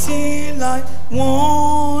me till I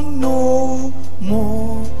want no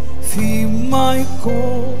more. Fill my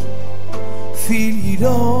cup, fill it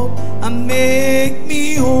up and make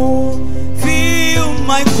me whole. Fill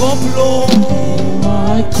my cup, Lord.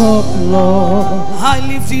 My cup, Lord. I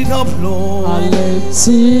lift it up, Lord. I lift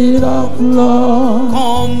it up, Lord.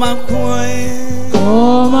 Come and quench,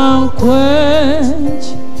 Come and quench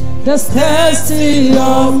the thirsty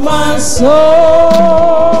of my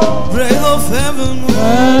soul. bread of heaven,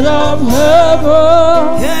 Bread of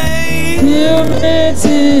heaven, hey, fill me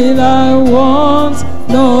till I want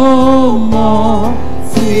no more.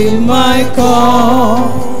 Fill my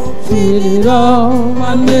cup, fill it up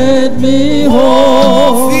and make me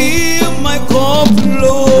whole. fill my cup,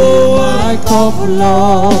 Lord. My cup,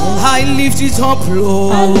 Lord. I lift it up,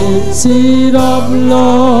 Lord. I lift it up,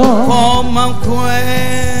 Lord. Come and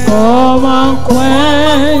quench, Come and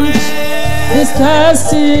quench this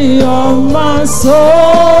thirsty of my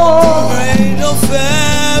soul. bread of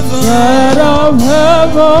heaven, Bread of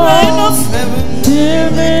bread heaven, of heaven,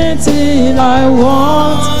 fill me till I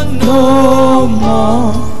want no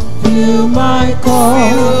more. Fill my cup,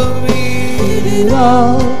 fill me, fill it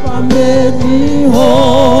up and make me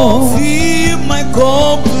whole. fill my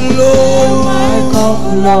cup, Lord. My cup,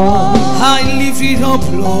 Lord. I lift it up,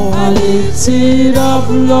 Lord. I lift it up,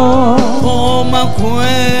 Lord. Come and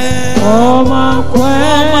quench, Come and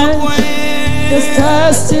come and quench this quench,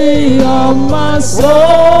 thirsty of my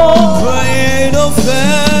soul. bread of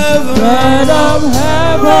heaven, Bread of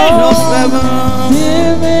bread of heaven, heaven,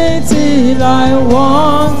 fill me till I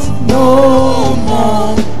want no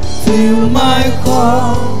more. Fill my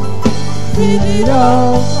cup, fill it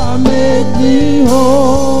up and make me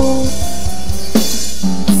whole.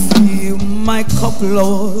 fill my cup,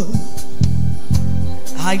 Lord.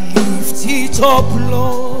 I lift it up,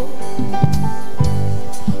 Lord.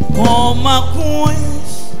 Come and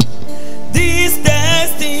quench this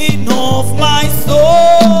thirsting of my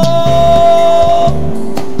soul.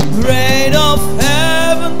 Bread of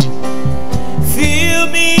heaven, fill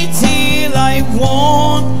me till I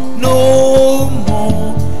want no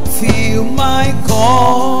more. Fill my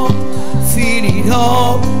cup, fill it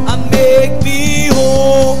up and make me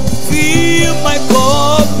whole. Fill my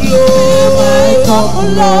cup, Lord. My cup,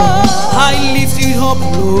 Lord. I lift it up,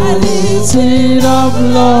 I Lord. lift it up,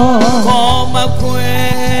 Lord. Come and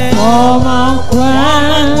quench, Come and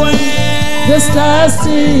quench this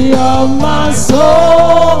thirsty of my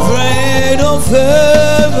soul. bread of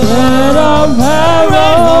heaven, Bread of bread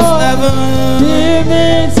of heaven, heaven, fill me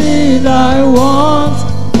till I want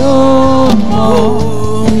no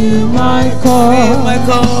more. Fill my fill my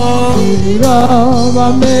cup, cup, fill it up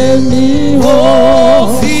and make me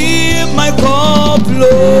whole. fill my cup, My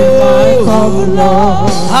Lord. cup,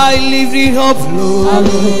 Lord. I lift it up, I Lord.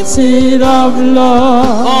 lift it up,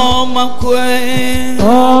 Lord. Come and quench,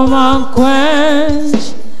 Come and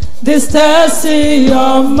quench this thirsty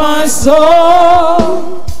of my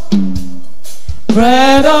soul.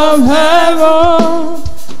 Bread of heaven,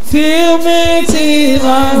 fill me till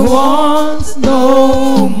I want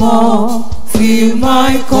no more. Fill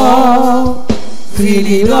my cup, fill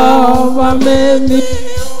it up and make me.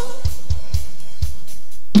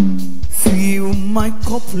 fill my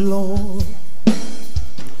cup, Lord.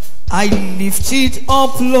 I lift it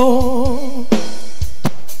up, Lord.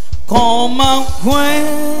 Come and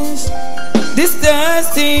quench this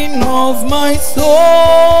thirsting of my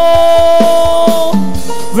soul.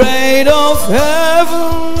 Bread of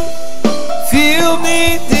heaven, fill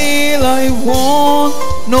me till I want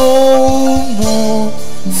no more.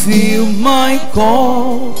 Fill my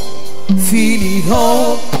cup, fill it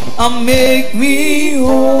up and make me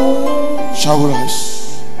whole. Shall we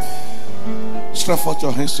rise? Stretch out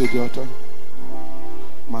your hands to the altar.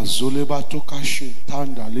 Mazoleba toka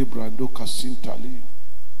shintanda librando kasintali.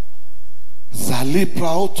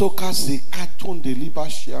 Zalipra otoka zekaton de liba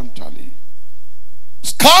shiantali.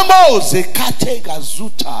 Skamo zekate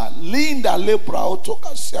gazuta linda lepra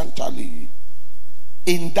otoka siantali.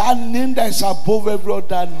 In that name that is above every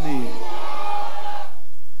other name.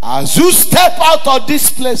 As you step out of this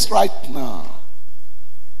place right now,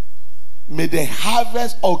 may the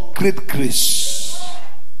harvest of great grace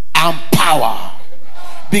and power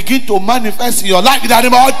begin to manifest in your life in the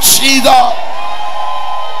name of Jesus.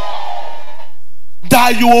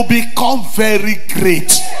 That you will become very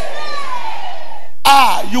great.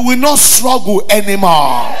 You will not struggle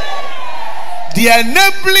anymore. The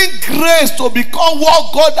enabling grace to become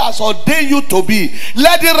what God has ordained you to be,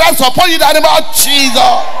 let it rest upon you in the name of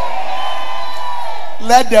Jesus.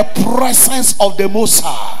 Let the presence of the Most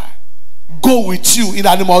High go with you in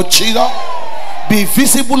the name of Jesus. Be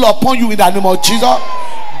visible upon you in the name of Jesus.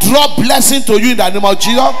 drop blessing to you in the name of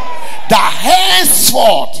Jesus. That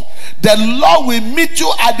henceforth the Lord will meet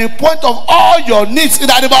you at the point of all your needs in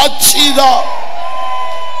the name of Jesus.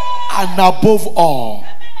 And above all,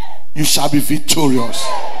 you shall be victorious.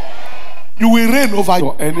 You will reign over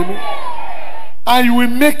your enemy, and you will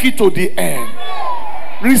make it to the end.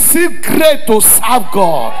 Receive grace to serve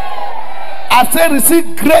God. I say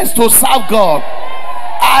receive grace to serve God.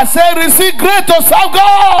 I say receive grace to serve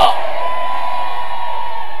God.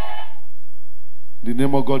 In the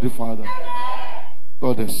name of God the Father,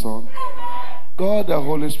 God the Son, God the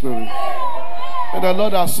Holy Spirit. And the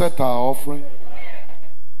Lord has set our offering.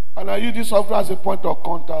 And I use this offering as a point of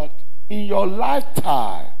contact. In your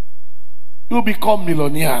lifetime, you become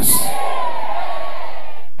millionaires.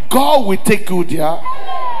 God will take you there.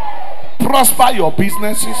 Prosper your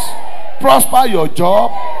businesses. Prosper your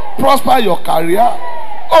job. Prosper your career.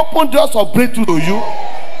 Open doors of breakthrough to you.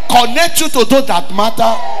 Connect you to those that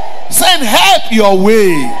matter. Send help your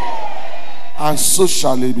way. And so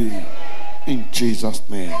shall it be. In Jesus'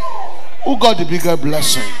 name. Who got the bigger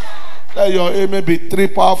blessing? Let your amen be 3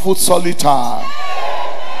 powerful solitaire.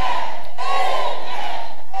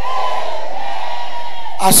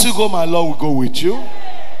 As you go, my Lord will go with you.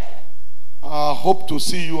 I hope to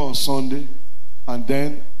see you on Sunday and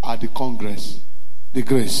then at the Congress. The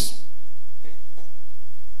grace.